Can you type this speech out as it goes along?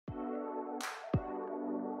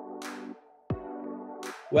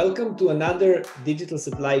Welcome to another Digital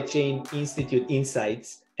Supply Chain Institute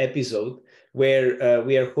Insights episode, where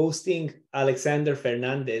we are hosting Alexander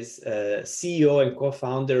Fernandez, CEO and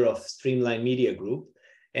co-founder of Streamline Media Group,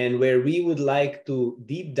 and where we would like to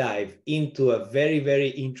deep dive into a very, very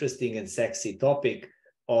interesting and sexy topic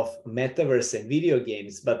of Metaverse and video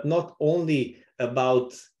games, but not only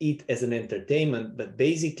about it as an entertainment, but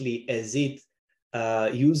basically as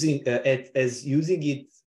using it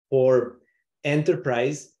for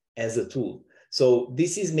enterprise as a tool. So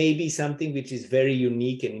this is maybe something which is very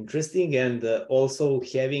unique and interesting, and also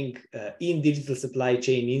having in Digital Supply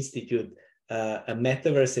Chain Institute a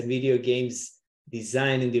Metaverse and video games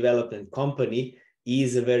design and development company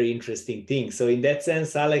is a very interesting thing. So in that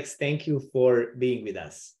sense, Alex, thank you for being with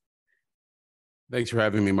us. Thanks for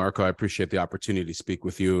having me, Marko. I appreciate the opportunity to speak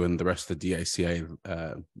with you and the rest of the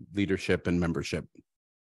DSCI leadership and membership.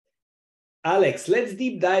 Alex, let's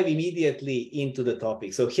deep dive immediately into the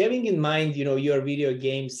topic. So having in mind, your video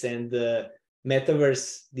games and the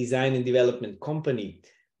Metaverse design and development company,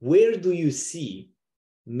 where do you see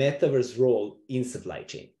Metaverse role in supply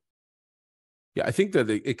chain? Yeah, I think that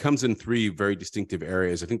it comes in three very distinctive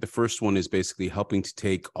areas. I think the first one is basically helping to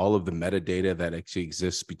take all of the metadata that actually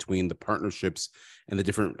exists between the partnerships and the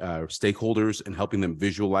different stakeholders and helping them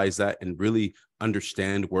visualize that and really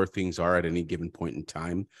understand where things are at any given point in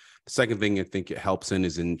time. The second thing I think it helps in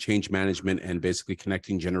is in change management and basically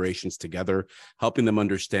connecting generations together, helping them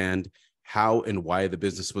understand how and why the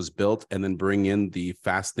business was built, and then bring in the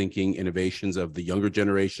fast thinking innovations of the younger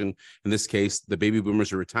generation. In this case, the baby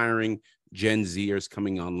boomers are retiring, Gen Zers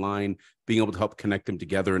coming online, being able to help connect them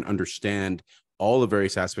together and understand all the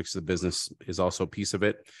various aspects of the business is also a piece of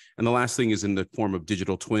it. And the last thing is in the form of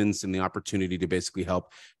digital twins and the opportunity to basically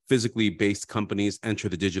help physically based companies enter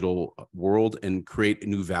the digital world and create a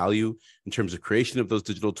new value in terms of creation of those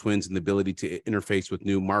digital twins and the ability to interface with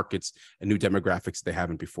new markets and new demographics they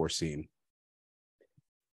haven't before seen.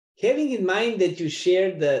 Having in mind that you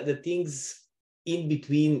shared the things in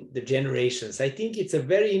between the generations, I think it's a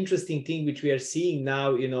very interesting thing which we are seeing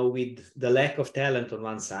now, with the lack of talent on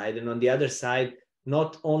one side, and on the other side,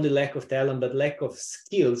 not only lack of talent, but lack of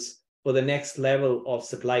skills for the next level of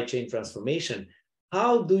supply chain transformation.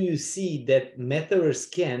 How do you see that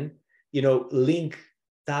Metaverse can, link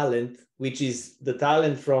talent, which is the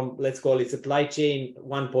talent from, let's call it supply chain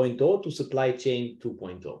 1.0 to supply chain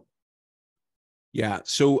 2.0? Yeah,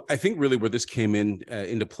 so I think really where this came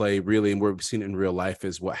into play, really, and where we've seen it in real life,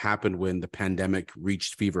 is what happened when the pandemic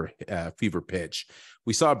reached fever pitch.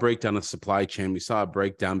 We saw a breakdown of supply chain. We saw a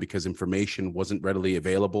breakdown because information wasn't readily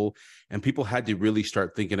available, and people had to really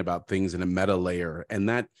start thinking about things in a meta layer. And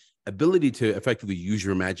that ability to effectively use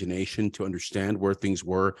your imagination to understand where things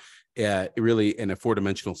were really in a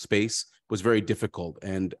four-dimensional space was very difficult.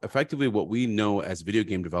 And effectively what we know as video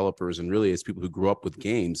game developers, and really as people who grew up with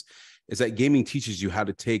games, is that gaming teaches you how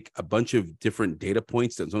to take a bunch of different data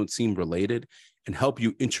points that don't seem related and help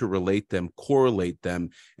you interrelate them, correlate them,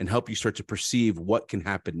 and help you start to perceive what can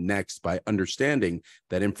happen next by understanding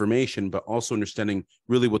that information, but also understanding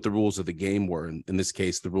really what the rules of the game were, in this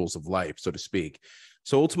case, the rules of life, so to speak.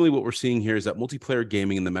 So ultimately what we're seeing here is that multiplayer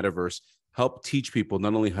gaming in the metaverse help teach people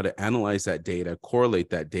not only how to analyze that data, correlate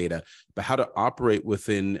that data, but how to operate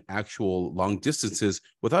within actual long distances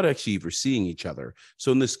without actually ever seeing each other.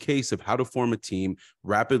 So in this case of how to form a team,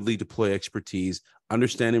 rapidly deploy expertise,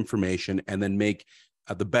 understand information, and then make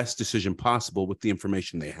the best decision possible with the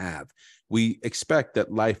information they have. We expect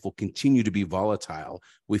that life will continue to be volatile.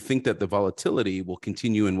 We think that the volatility will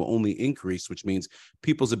continue and will only increase, which means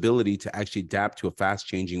people's ability to actually adapt to a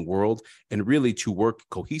fast-changing world and really to work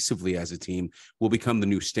cohesively as a team will become the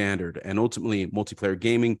new standard. And ultimately, multiplayer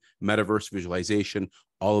gaming, metaverse visualization,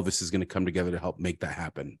 all of this is going to come together to help make that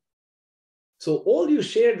happen. So all you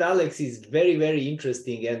shared, Alex, is very, very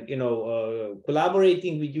interesting. And,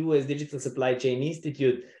 collaborating with you as Digital Supply Chain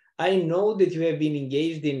Institute, I know that you have been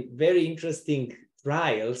engaged in very interesting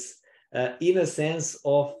trials in a sense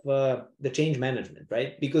of the change management,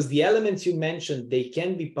 right? Because the elements you mentioned, they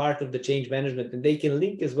can be part of the change management, and they can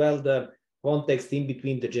link as well the context in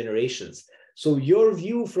between the generations. So your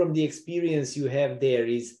view from the experience you have there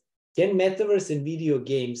is, can Metaverse and video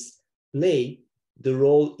games play the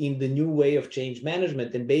role in the new way of change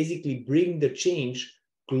management and basically bring the change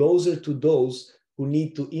closer to those who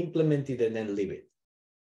need to implement it and then live it?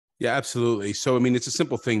 Yeah, absolutely. So, I mean, it's a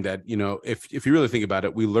simple thing that, if you really think about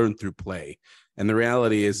it, we learn through play. And the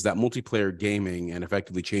reality is that multiplayer gaming and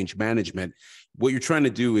effectively change management, what you're trying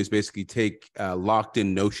to do is basically take locked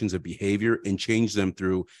in notions of behavior and change them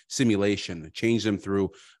through simulation, change them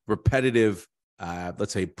through repetitive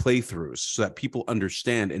let's say, playthroughs, so that people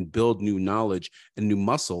understand and build new knowledge and new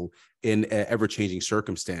muscle in ever-changing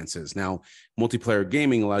circumstances. Now, multiplayer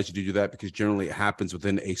gaming allows you to do that because generally it happens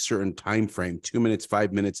within a certain time frame, 2 minutes,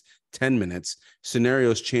 5 minutes, 10 minutes.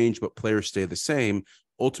 Scenarios change, but players stay the same.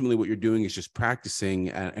 Ultimately, what you're doing is just practicing,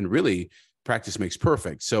 and really, practice makes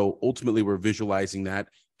perfect. So ultimately, we're visualizing that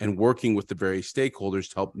and working with the various stakeholders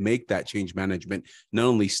to help make that change management not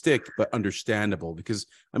only stick, but understandable. Because,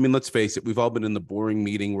 I mean, let's face it, we've all been in the boring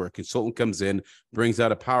meeting where a consultant comes in, brings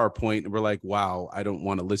out a PowerPoint, and we're like, wow, I don't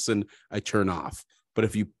want to listen, I turn off. But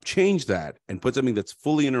if you change that and put something that's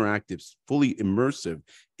fully interactive, fully immersive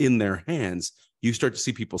in their hands, you start to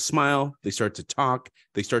see people smile, they start to talk,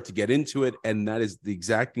 they start to get into it. And that is the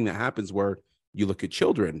exact thing that happens where you look at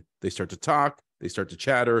children, they start to talk, they start to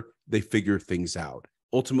chatter, they figure things out.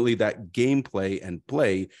 Ultimately, that gameplay and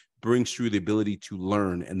play brings through the ability to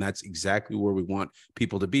learn. And that's exactly where we want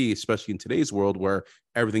people to be, especially in today's world where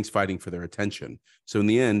everything's fighting for their attention. So in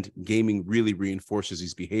the end, gaming really reinforces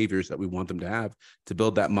these behaviors that we want them to have to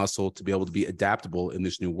build that muscle, to be able to be adaptable in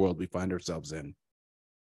this new world we find ourselves in.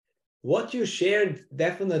 What you shared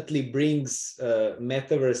definitely brings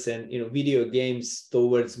metaverse and video games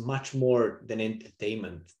towards much more than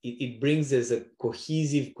entertainment. It brings as a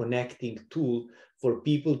cohesive connecting tool for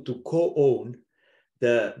people to co-own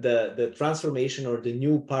the transformation or the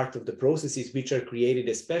new part of the processes which are created,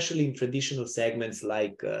 especially in traditional segments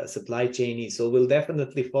like supply chain. So we'll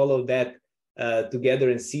definitely follow that together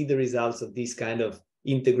and see the results of these kind of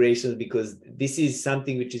integrations, because this is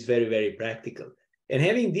something which is very, very practical. And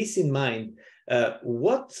having this in mind,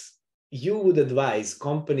 what you would advise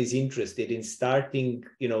companies interested in starting,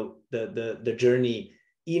 the journey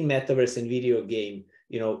in metaverse and video game,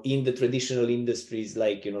 in the traditional industries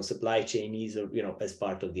like, supply chain is, or, as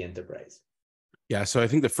part of the enterprise? Yeah, so I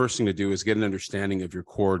think the first thing to do is get an understanding of your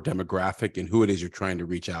core demographic and who it is you're trying to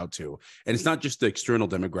reach out to. And it's not just the external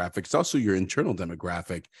demographic, it's also your internal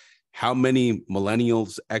demographic. How many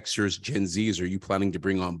millennials, Xers, Gen Zs are you planning to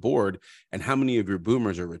bring on board? And how many of your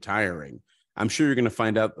boomers are retiring? I'm sure you're going to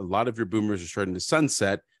find out a lot of your boomers are starting to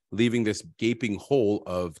sunset, leaving this gaping hole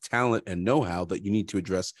of talent and know-how that you need to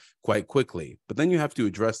address quite quickly. But then you have to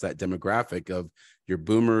address that demographic of your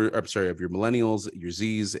of your millennials, your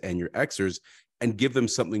Zs, and your Xers, and give them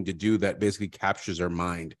something to do that basically captures their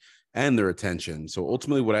mind and their attention. So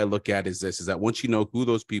ultimately what I look at is that once you know who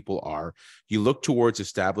those people are, you look towards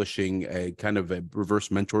establishing a kind of a reverse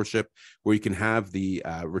mentorship where you can have the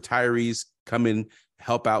retirees come in,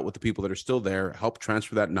 help out with the people that are still there, help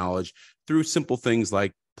transfer that knowledge through simple things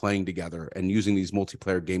like playing together and using these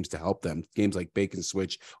multiplayer games to help them, games like Bake and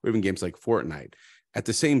Switch, or even games like Fortnite. At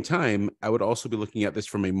the same time, I would also be looking at this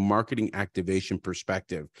from a marketing activation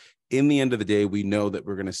perspective. In the end of the day, we know that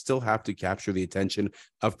we're going to still have to capture the attention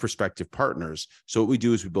of prospective partners. So what we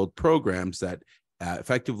do is we build programs that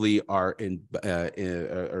effectively are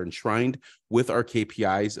enshrined with our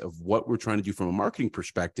KPIs of what we're trying to do from a marketing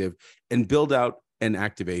perspective, and build out an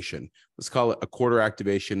activation. Let's call it a quarter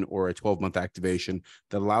activation or a 12-month activation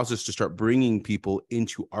that allows us to start bringing people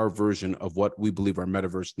into our version of what we believe our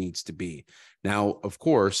metaverse needs to be. Now, of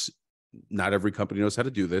course, not every company knows how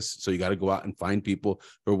to do this. So you got to go out and find people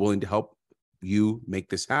who are willing to help you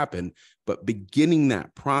make this happen. But beginning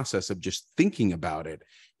that process of just thinking about it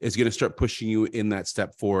is going to start pushing you in that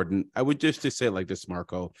step forward. And I would just say it like this,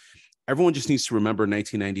 Marko, everyone just needs to remember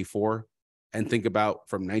 1994 and think about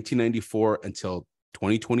from 1994 until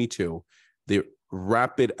 2022, the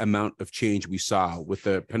rapid amount of change we saw with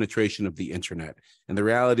the penetration of the internet. And the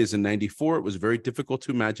reality is in 94, it was very difficult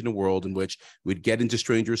to imagine a world in which we'd get into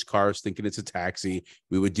strangers' cars thinking it's a taxi,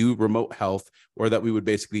 we would do remote health, or that we would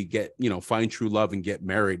basically get, find true love and get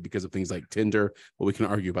married because of things like Tinder. Well, we can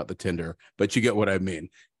argue about the Tinder, but you get what I mean.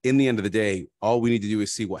 In the end of the day, all we need to do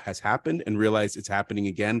is see what has happened and realize it's happening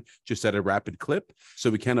again, just at a rapid clip. So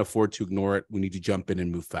we can't afford to ignore it. We need to jump in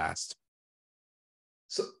and move fast.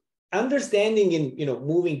 So understanding in,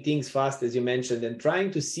 moving things fast, as you mentioned, and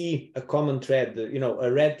trying to see a common thread,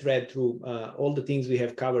 a red thread through all the things we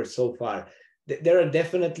have covered so far. There are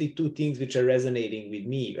definitely two things which are resonating with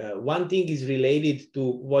me. One thing is related to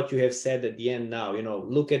what you have said at the end now,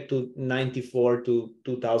 look at 94 to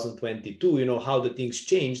 2022, how the things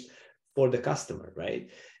changed for the customer, right?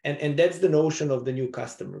 And that's the notion of the new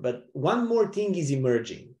customer. But one more thing is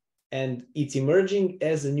emerging. And it's emerging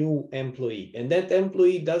as a new employee. And that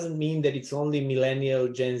employee doesn't mean that it's only millennial,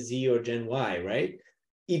 Gen Z, or Gen Y, right?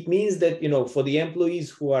 It means that, for the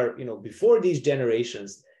employees who are, before these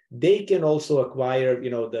generations, they can also acquire,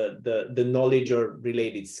 the knowledge or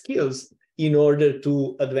related skills in order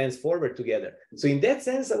to advance forward together. So in that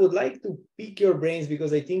sense, I would like to pick your brains,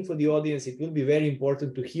 because I think for the audience, it will be very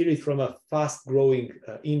important to hear it from a fast-growing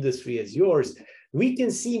industry as yours. We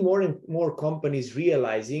can see more and more companies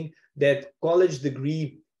realizing that college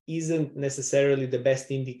degree isn't necessarily the best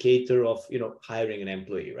indicator of, hiring an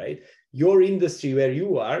employee, right? Your industry where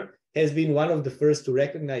you are has been one of the first to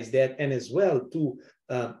recognize that, and as well to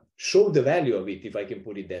show the value of it, if I can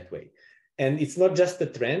put it that way. And it's not just a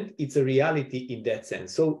trend, it's a reality in that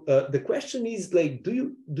sense. So the question is, like,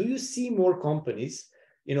 do you see more companies,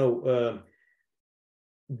 doing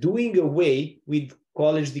away with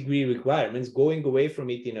college degree requirements, going away from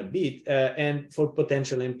it in a bit, and for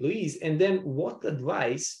potential employees? And then what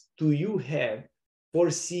advice do you have for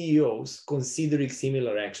CEOs considering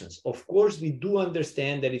similar actions? Of course, we do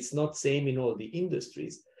understand that it's not same in all the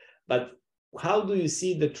industries, but how do you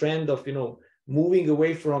see the trend of, moving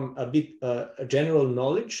away from a bit general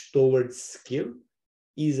knowledge towards skill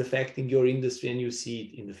is affecting your industry, and you see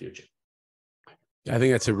it in the future? I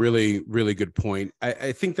think that's a really, really good point.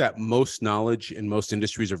 I think that most knowledge in most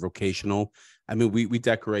industries are vocational. I mean, we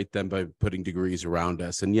decorate them by putting degrees around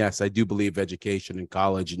us. And yes, I do believe education in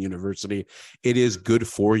college and university, it is good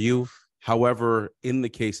for you. However, in the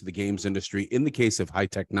case of the games industry, in the case of high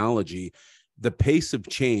technology, the pace of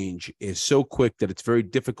change is so quick that it's very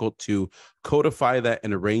difficult to codify that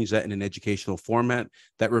and arrange that in an educational format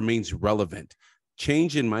that remains relevant.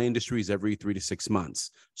 Change in my industry is every 3 to 6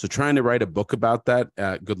 months. So trying to write a book about that,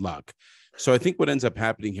 good luck. So I think what ends up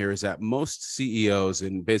happening here is that most CEOs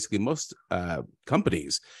and basically most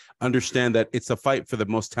companies understand that it's a fight for the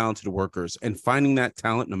most talented workers, and finding that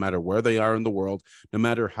talent, no matter where they are in the world, no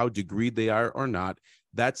matter how degreed they are or not,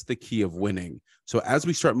 that's the key of winning. So as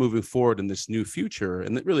we start moving forward in this new future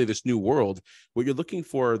and really this new world, what you're looking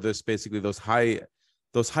for is basically those high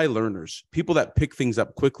learners, people that pick things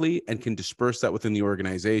up quickly and can disperse that within the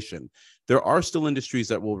organization. There are still industries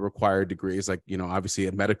that will require degrees, like, obviously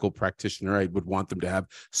a medical practitioner, I would want them to have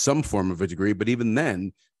some form of a degree, but even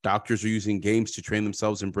then, doctors are using games to train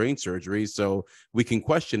themselves in brain surgery. So we can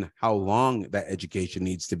question how long that education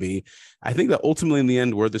needs to be. I think that ultimately in the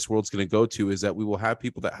end, where this world's going to go to is that we will have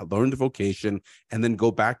people that have learned the vocation and then go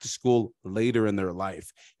back to school later in their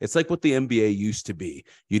life. It's like what the MBA used to be.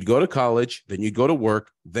 You'd go to college, then you'd go to work,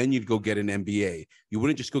 then you'd go get an MBA. You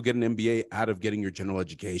wouldn't just go get an MBA out of getting your general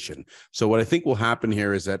education. So what I think will happen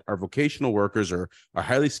here is that our vocational workers or our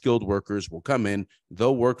highly skilled workers will come in,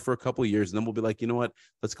 they'll work for a couple of years, and then we'll be like, you know what,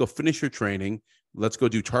 let's go finish your training. Let's go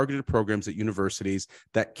do targeted programs at universities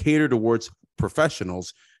that cater towards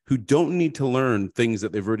professionals who don't need to learn things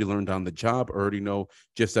that they've already learned on the job or already know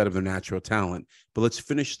just out of their natural talent. But let's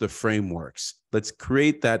finish the frameworks. Let's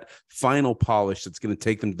create that final polish that's going to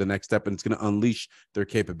take them to the next step, and it's going to unleash their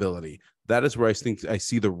capability. That is where I think I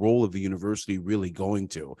see the role of the university really going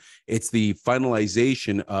to. It's the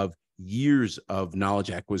finalization of years of knowledge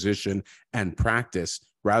acquisition and practice,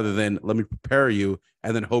 rather than let me prepare you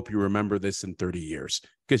and then hope you remember this in 30 years,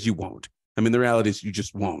 because you won't. I mean, the reality is you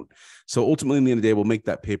just won't. So ultimately, in the end of the day, we'll make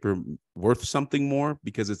that paper worth something more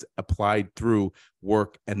because it's applied through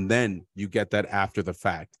work, and then you get that after the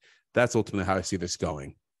fact. That's ultimately how I see this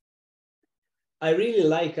going. I really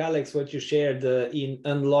like, Alex, what you shared in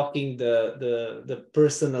unlocking the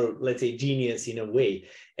personal, let's say, genius in a way.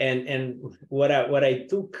 And what I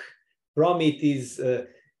took from it is,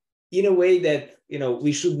 in a way that,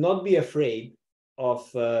 we should not be afraid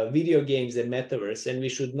of video games and metaverse, and we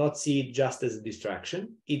should not see it just as a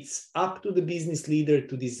distraction. It's up to the business leader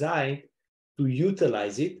to decide to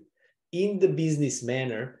utilize it in the business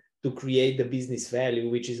manner to create the business value,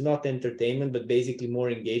 which is not entertainment, but basically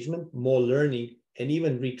more engagement, more learning, and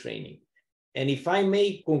even retraining. And if I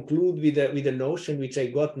may conclude with a notion which I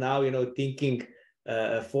got now, thinking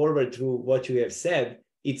forward through what you have said,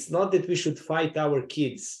 it's not that we should fight our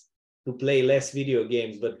kids to play less video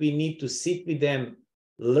games, but we need to sit with them,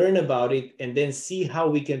 learn about it, and then see how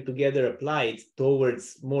we can together apply it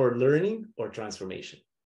towards more learning or transformation.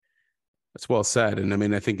 That's well said. And I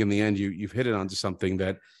mean, I think in the end, you've hit it onto something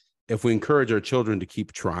that if we encourage our children to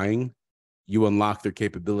keep trying, you unlock their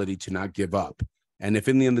capability to not give up. And if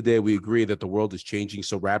in the end of the day, we agree that the world is changing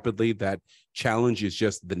so rapidly that challenge is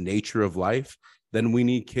just the nature of life, then we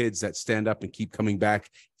need kids that stand up and keep coming back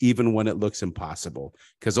even when it looks impossible.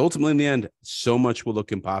 Because ultimately, in the end, so much will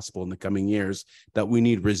look impossible in the coming years that we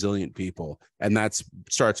need resilient people. And that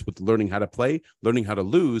starts with learning how to play, learning how to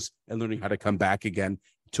lose, and learning how to come back again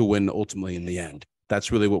to win ultimately in the end.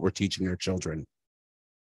 That's really what we're teaching our children.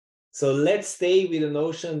 So let's stay with the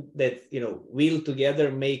notion that, we'll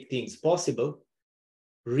together make things possible.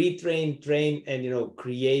 retrain, train, and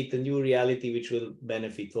create a new reality which will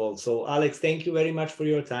benefit all. So Alex, thank you very much for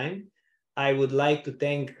your time. I would like to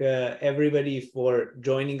thank everybody for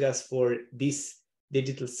joining us for this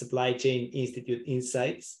Digital Supply Chain Institute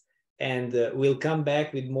Insights. And we'll come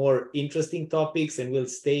back with more interesting topics, and we'll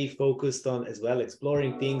stay focused on as well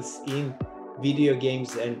exploring things in video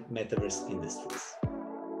games and metaverse industries.